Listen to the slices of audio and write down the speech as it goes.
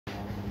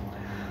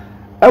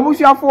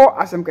Ebusuafo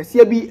asem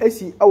kese bi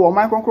esi ewo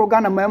man konkro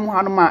Ghana mamu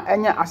hanoma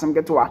enye asem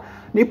ketewa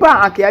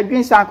nipa aka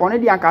adwensa aka one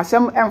de aka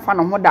asem emfa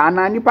no ho da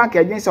na nipa aka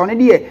adwensa one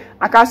de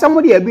aka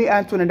asem de abi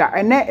ento ne da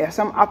ene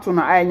asem ato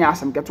na anya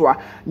asem ketewa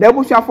da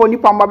ebusuafo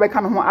nipa mba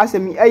beka no ho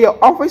asem eye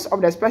Office of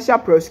the Special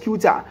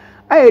Prosecutor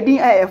ayedin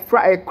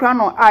ekra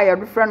no aye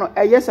refre no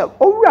eye se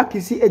owura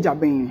Kissi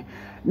Agyabeng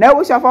na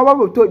ebusuafo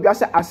baba to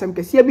dwase asem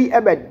kese bi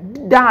ebe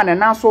dan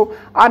na so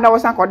ada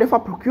wasan ko defa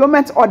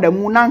procurement order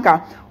mu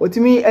nanka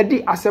otimi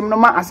edi asem no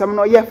ma asem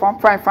no ye fan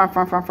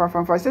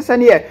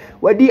sesane ye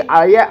wadi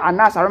aye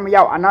anasarem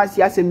yaw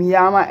anasi asem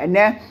yama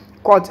ene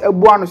court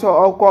ebuan no so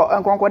okọ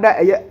enkonkoda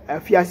eye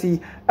afiasi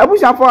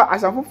ebusuafo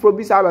asamfo fro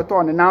bi sa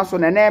beto ne nan so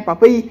ne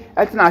papa yi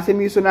etena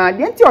asem yi so na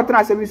de nti otena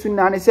asem yi so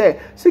na ne se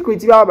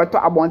security ba beto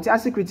abonti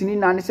security ni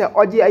na ne se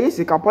oje aye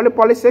sika poli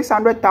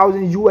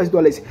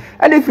 $600,000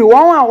 and free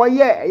one a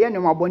woye eye ne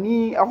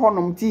maboni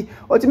ehonom ti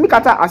otimi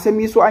kata asem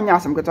yi so anya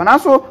asem keto na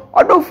so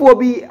odofo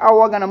bi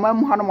awo Ghana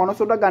mamu hanom no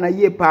so do Ghana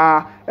ye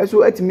pa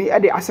eso etimi e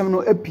de asem no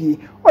apie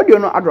audio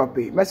no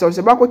adrope message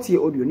se bakotie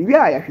audio ni wi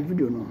a ya hwe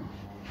video no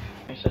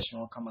I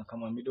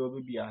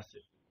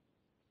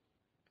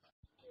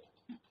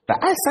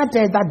sat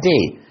there that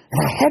day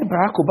and I heard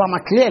Barack Obama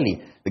clearly.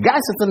 The guy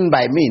sitting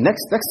by me,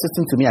 next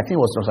sitting to me, I think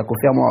it was Dr.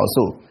 Kofi Amor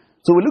also.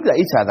 So we looked at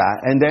each other,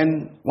 and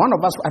then one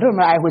of us, I don't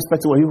know, I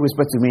whispered to him, he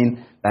whispered to me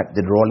that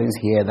did Rawlings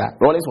hear that?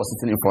 Rawlings was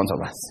sitting in front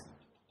of us.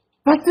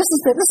 But this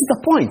is the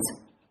point.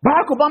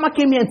 Barack Obama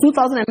came here in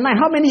 2009,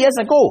 how many years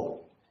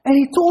ago? And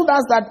he told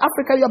us that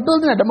Africa, you're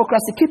building a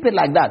democracy, keep it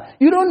like that.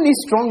 You don't need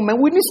strong men,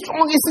 we need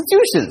strong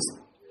institutions.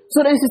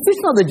 So the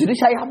institutions of the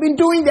judiciary have been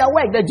doing their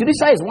work. The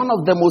judiciary is one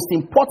of the most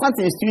important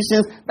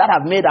institutions that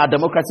have made our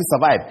democracy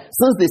survive.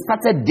 Since they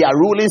started their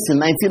rulings in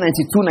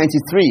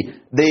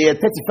 1992-93, the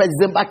 31st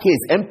December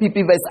case, MPP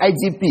versus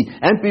IGP,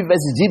 MP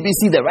versus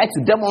GBC, the right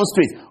to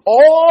demonstrate,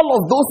 all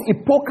of those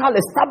epochal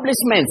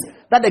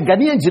establishments that the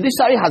Ghanaian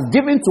judiciary has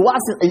given to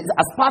us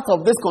as part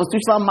of this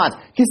constitutional march.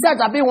 Kissi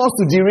Agyabeng wants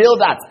to derail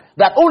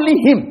that only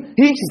him,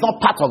 he is not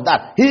part of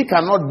that. He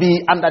cannot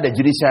be under the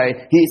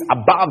judiciary. He is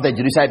above the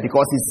judiciary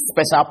because he's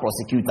special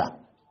prosecutor.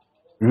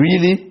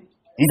 Really?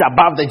 He's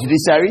above the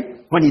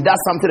judiciary? When he does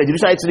something, the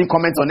judiciary actually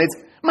comments on it.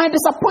 My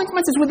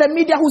disappointment is with the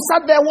media who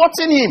sat there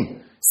watching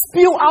him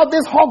spew out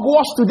this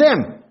hogwash to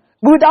them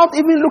without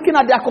even looking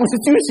at their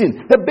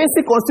constitution, the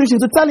basic constitution,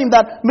 to tell him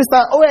that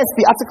Mr. OSP,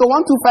 Article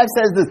 125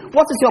 says this.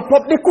 What is your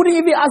problem? They couldn't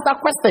even ask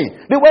that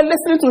question. They were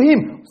listening to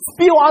him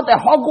spew out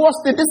the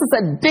hogwash. This is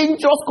a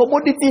dangerous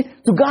commodity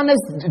to Ghana's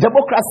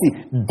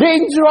democracy.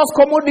 Dangerous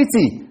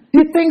commodity.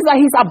 He thinks that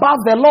he's above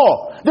the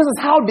law. This is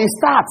how they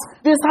start.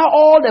 This is how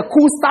all the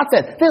coups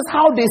started. This is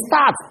how they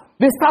start.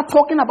 They start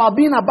talking about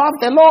being above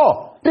the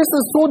law. This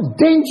is so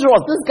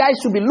dangerous. This guy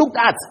should be looked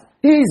at.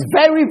 He is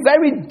very,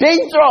 very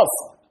dangerous.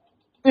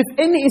 If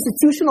any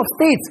institution of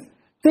state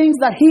thinks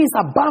that he is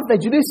above the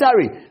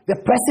judiciary, the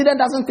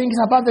president doesn't think he's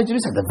above the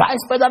judiciary, the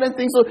vice president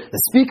thinks so,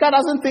 the speaker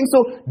doesn't think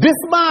so. This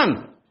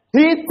man,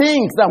 he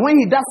thinks that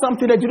when he does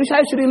something, the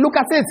judiciary shouldn't look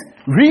at it.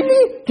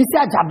 Really? Kissi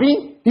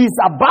Agyabeng, he is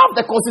above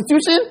the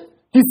constitution?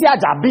 Kissi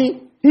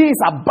Agyabeng, he is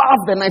above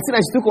the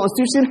 1992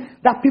 constitution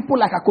that people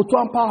like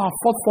Akoto Ampao have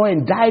fought for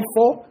and died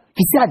for?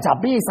 Kissi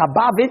Agyabeng is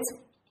above it?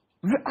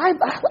 I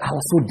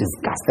was so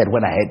disgusted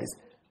when I heard this.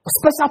 A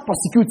special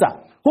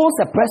prosecutor holds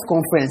a press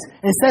conference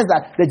and says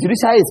that the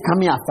judiciary is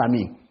coming after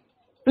me.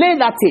 Play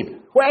that tape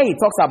where he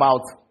talks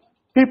about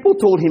people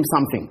told him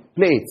something.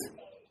 Play it.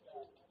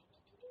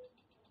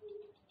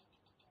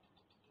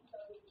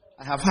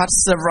 I have had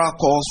several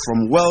calls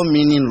from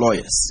well-meaning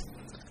lawyers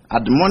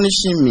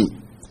admonishing me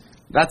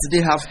that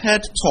they have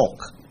heard talk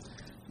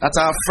that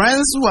our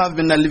friends who have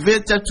been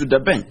elevated to the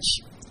bench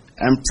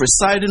and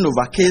presiding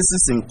over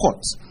cases in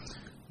court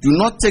do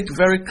not take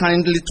very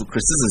kindly to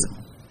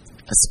criticism,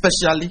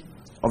 especially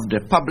of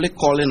the public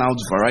calling out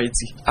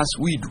variety as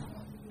we do.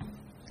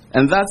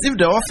 And that if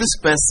the office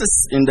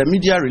persists in the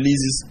media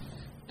releases,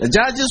 the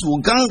judges will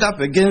gang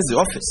up against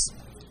the office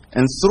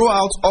and throw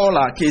out all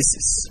our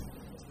cases.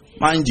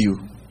 Mind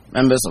you,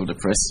 members of the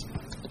press,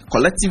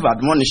 collective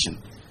admonition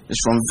is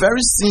from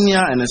very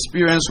senior and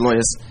experienced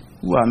lawyers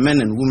who are men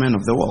and women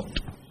of the world.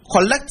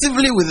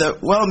 Collectively with the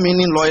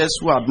well-meaning lawyers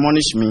who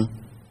admonish me,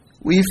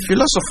 we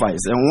philosophize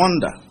and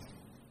wonder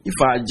if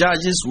our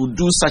judges would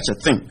do such a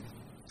thing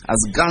as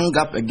gang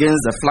up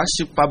against the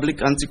flagship public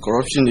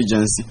anti-corruption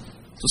agency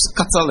to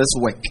scuttle its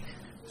work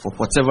for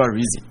whatever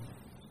reason.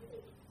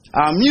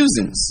 Our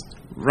musings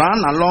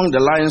run along the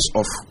lines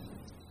of,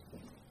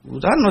 would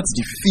that not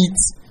defeat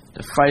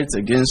the fight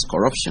against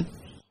corruption?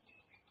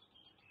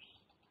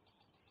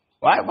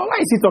 Why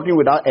is he talking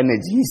without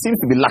energy? He seems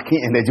to be lacking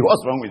energy.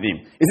 What's wrong with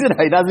him? Is it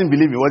that he doesn't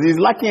believe me? What he's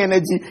lacking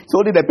energy? He's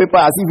holding the paper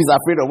as if he's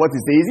afraid of what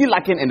he says. Is he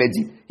lacking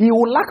energy? He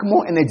will lack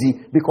more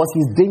energy because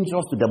he's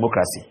dangerous to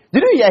democracy.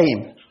 Did you hear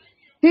him?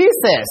 He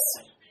says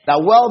that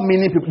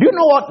well-meaning people. Do you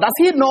know what? Does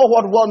he know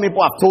what well-meaning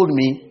people have told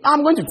me?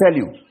 I'm going to tell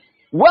you.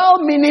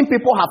 Well-meaning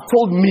people have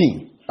told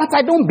me, but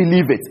I don't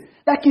believe it,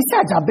 that Kissi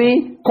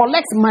Agyabeng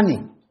collects money.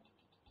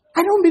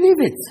 I don't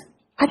believe it.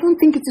 I don't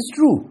think it is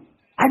true.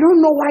 I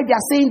don't know why they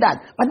are saying that.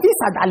 But these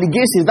are the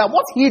allegations that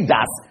what he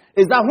does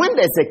is that when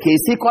there's a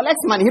case, he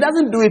collects money. He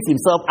doesn't do it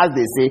himself, as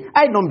they say.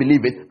 I don't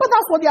believe it. But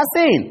that's what they are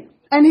saying.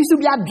 And he should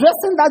be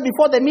addressing that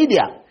before the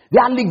media. The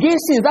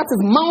allegations, that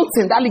is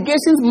mounting. The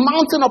allegations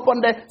mounting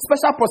upon the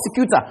special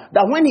prosecutor.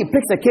 That when he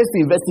picks a case to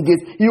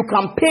investigate, you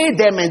can pay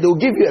them and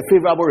they'll give you a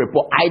favorable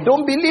report. I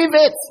don't believe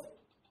it.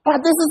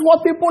 But this is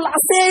what people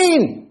are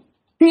saying.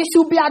 He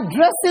should be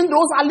addressing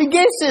those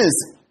allegations,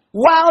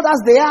 wild as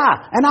they are.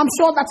 And I'm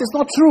sure that is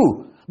not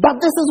true. But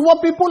this is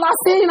what people are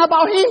saying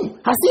about him.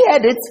 Has he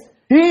heard it?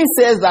 He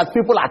says that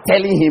people are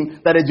telling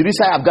him that the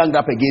judiciary have ganged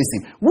up against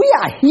him. We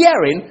are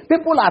hearing,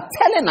 people are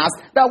telling us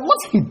that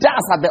what he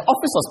does at the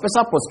Office of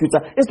Special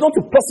Prosecutor is not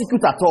to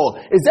prosecute at all.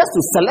 It's just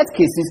to select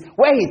cases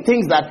where he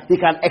thinks that he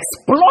can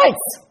exploit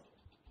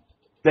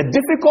the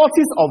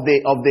difficulties of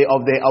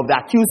the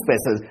accused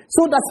persons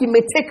so that he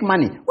may take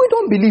money. We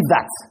don't believe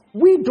that.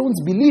 We don't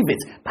believe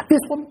it. But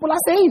that's what people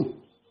are saying.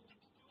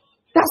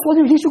 That's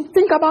what he should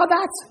think about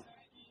that.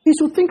 He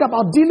should think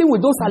about dealing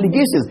with those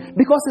allegations,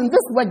 because in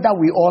this work that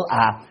we all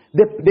are,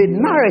 the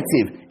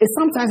narrative is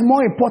sometimes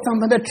more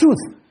important than the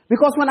truth.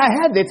 Because when I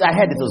heard it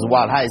was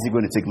wild. How is he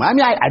going to take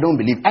money? I don't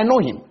believe. I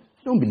know him.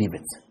 I don't believe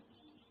it.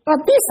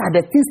 But these are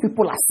the things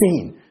people are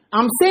saying.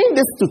 I'm saying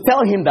this to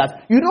tell him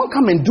that you don't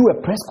come and do a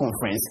press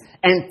conference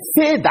and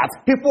say that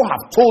people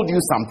have told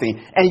you something,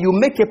 and you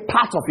make it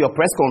part of your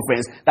press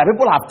conference that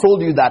people have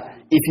told you that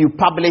if you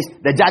publish,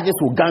 the judges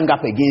will gang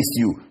up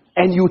against you.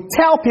 And you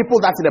tell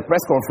people that in the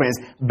press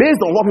conference based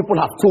on what people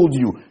have told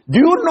you. Do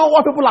you know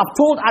what people have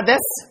told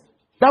others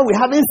that we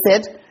haven't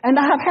said? And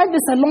I have heard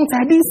this a long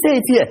time. I didn't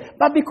say it here.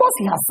 But because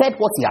he has said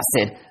what he has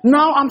said,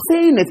 now I'm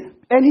saying it,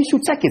 and he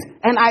should check it.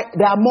 And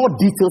there are more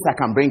details I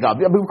can bring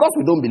out. But because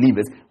we don't believe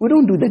it, we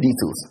don't do the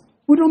details.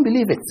 We don't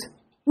believe it.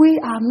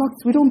 We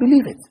don't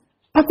believe it.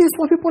 But this is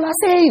what people are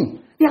saying.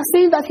 They are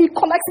saying that he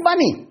collects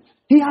money.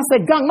 He has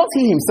a gang, not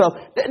he himself.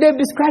 They've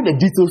described the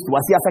details to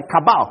us. He has a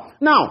cabal.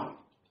 Now,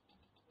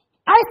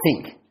 I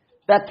think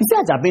that Kissi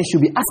Agyabeng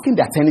should be asking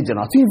the Attorney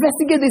General to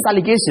investigate these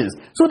allegations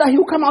so that he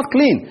will come out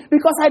clean.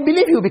 Because I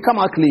believe he will become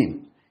out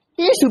clean.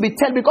 He should be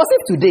told, because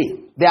if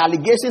today there are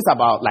allegations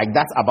about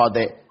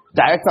the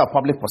Director of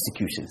Public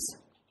Prosecutions,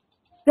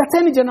 the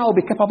Attorney General will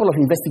be capable of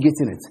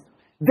investigating it.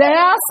 There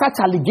are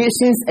such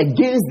allegations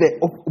against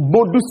the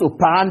modus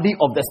operandi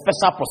of the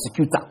Special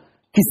Prosecutor,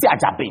 Kissi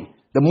Agyabeng.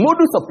 The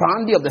modus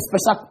operandi of the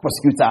Special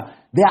Prosecutor,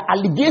 there are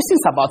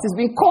allegations about it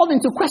being called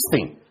into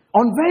question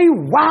on very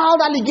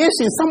wild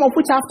allegations, some of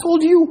which I've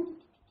told you.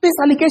 These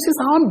allegations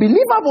are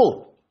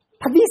unbelievable.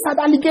 But these are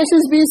the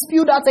allegations being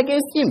spewed out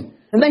against him.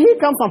 And then he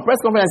comes on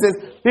press conference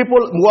and says, people,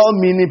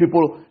 well-meaning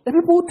people. The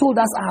people who told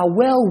us are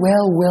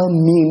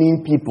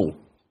well-meaning people.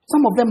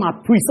 Some of them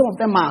are priests, some of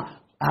them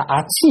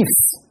are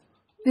chiefs.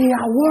 They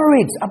are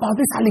worried about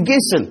this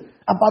allegation,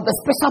 about the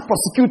special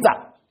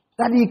prosecutor.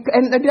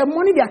 And the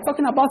money they are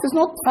talking about is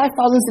not 5,000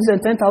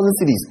 cities and 10,000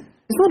 cities.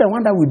 It's not the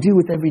one that we deal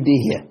with every day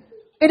here.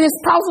 It is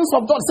thousands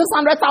of dollars,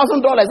 $600,000.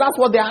 That's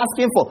what they're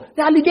asking for.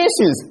 The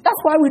allegations.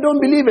 That's why we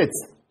don't believe it.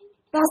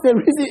 That's the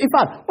reason. In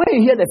fact, when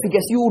you hear the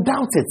figures, you will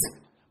doubt it.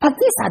 But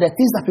these are the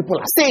things that people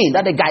are saying,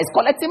 that the guy is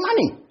collecting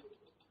money.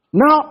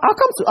 Now, I'll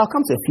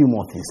come to a few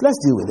more things.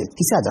 Let's deal with it.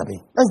 Kissi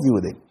Agyabeng. Let's deal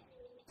with it.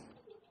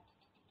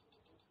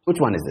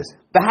 Which one is this?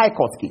 The High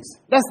Court case.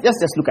 Let's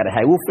just look at the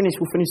High. We'll finish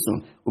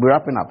soon. We'll be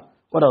wrapping up.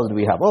 What else do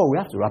we have? Oh, we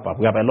have to wrap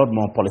up. We have a lot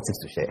more politics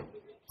to share.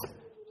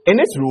 In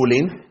its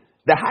ruling,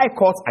 the High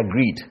Court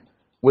agreed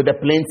with the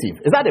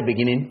plaintiff. Is that the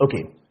beginning?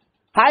 Okay.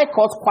 High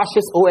Court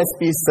quashes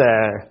OSP's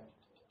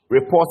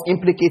report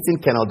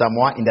implicating Colonel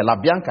Damoah in the La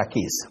Bianca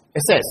case.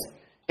 It says,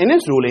 in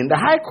its ruling, the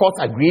High Court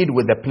agreed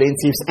with the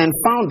plaintiffs and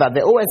found that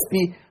the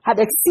OSP had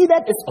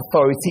exceeded its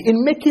authority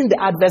in making the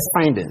adverse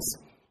findings.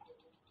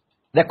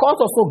 The court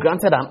also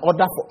granted an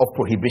order of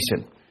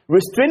prohibition,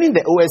 restraining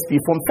the OSP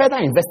from further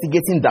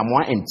investigating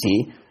Damoah and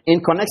Che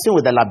in connection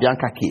with the La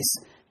Bianca case.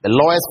 The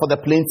lawyers for the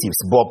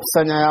plaintiffs, Bob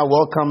Sanyaya,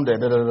 welcomed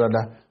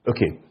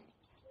Okay.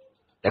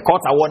 The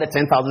court awarded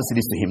 10,000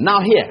 cedis to him. Now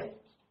here,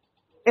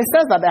 it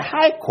says that the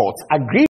High Court agreed